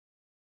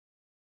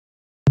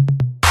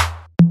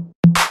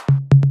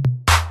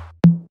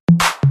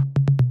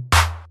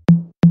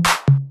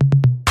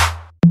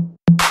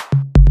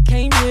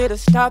to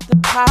start the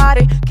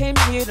party, came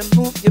here to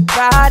move your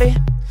body.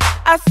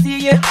 I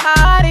see you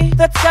hottie,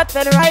 that's got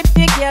that right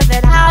figure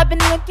that I've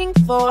been looking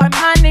for.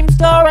 My name's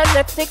Dora,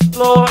 let's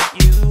explore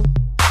you.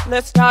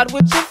 Let's start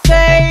with your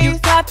face. You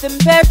got them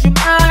bedroom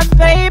eyes,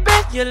 baby.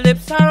 Your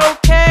lips are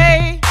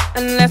okay.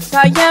 Unless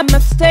I am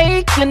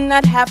mistaken,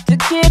 I'd have to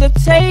get a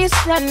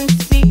taste and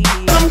see.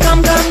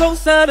 Come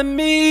closer to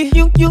me.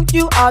 You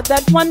are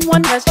that one.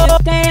 Let's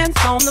just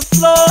dance on the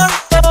floor.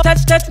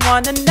 Touch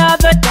one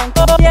another. Don't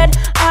forget,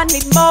 I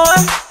need more.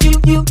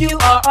 You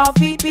are all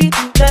feet to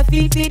the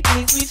feet,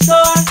 please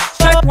restore.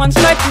 Strike one,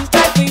 strike two,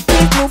 strike three,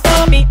 please move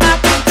for me. I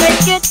can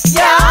take it,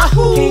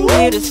 Yahoo! Came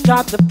here to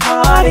start the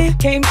party.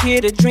 Came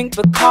here to drink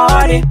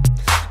Bacardi.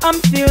 I'm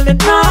feeling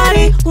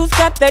naughty. Who's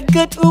got that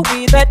good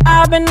ooey that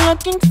I've been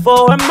looking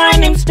for? My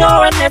name's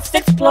Dora, let's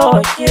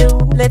explore you.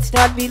 Let's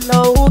start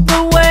below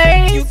the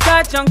waist. You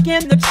got junk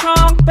in the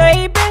trunk,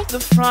 baby. The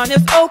front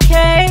is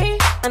okay.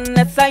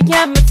 Unless I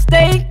am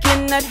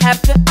mistaken, I'd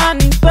have to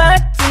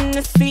unbutton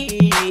the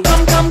seat.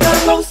 Come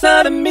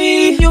closer to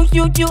me. You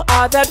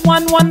are that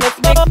one. Let's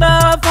make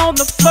love on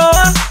the floor.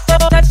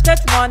 Touch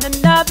one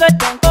another.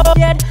 Don't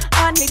forget,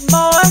 I need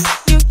more.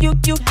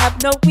 You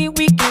have no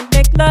we can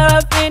make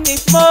love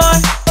anymore.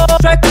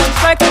 Strike one,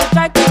 strike two,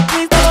 strike three,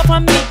 please don't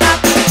from me, I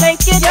can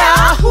take it.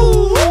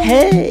 Yahoo!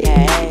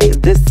 Hey,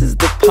 this is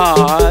the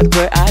part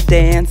where I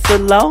dance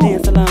alone.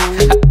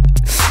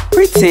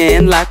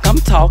 Pretend like I'm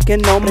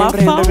talking on my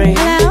phone.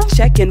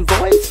 Checking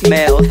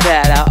voicemails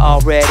that I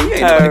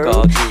already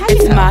heard.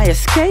 It's my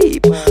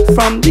escape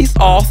from these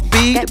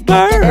offbeat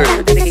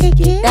birds.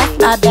 That's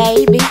my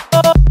baby.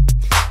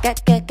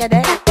 That's my baby.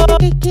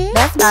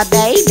 That's my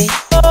baby.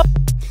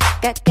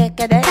 That's my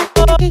baby.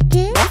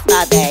 That's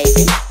my baby.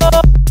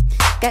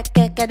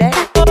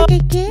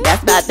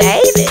 That's my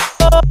baby.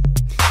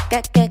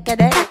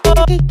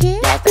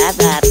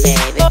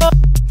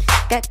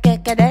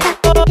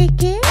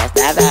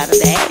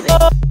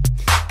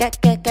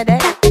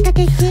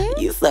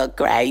 You so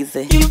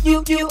crazy.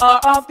 You are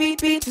off beat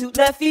to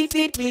left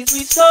feet, please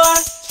restore.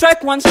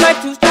 Strike one,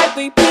 strike two, strike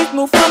three, please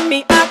move from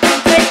me, I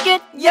can take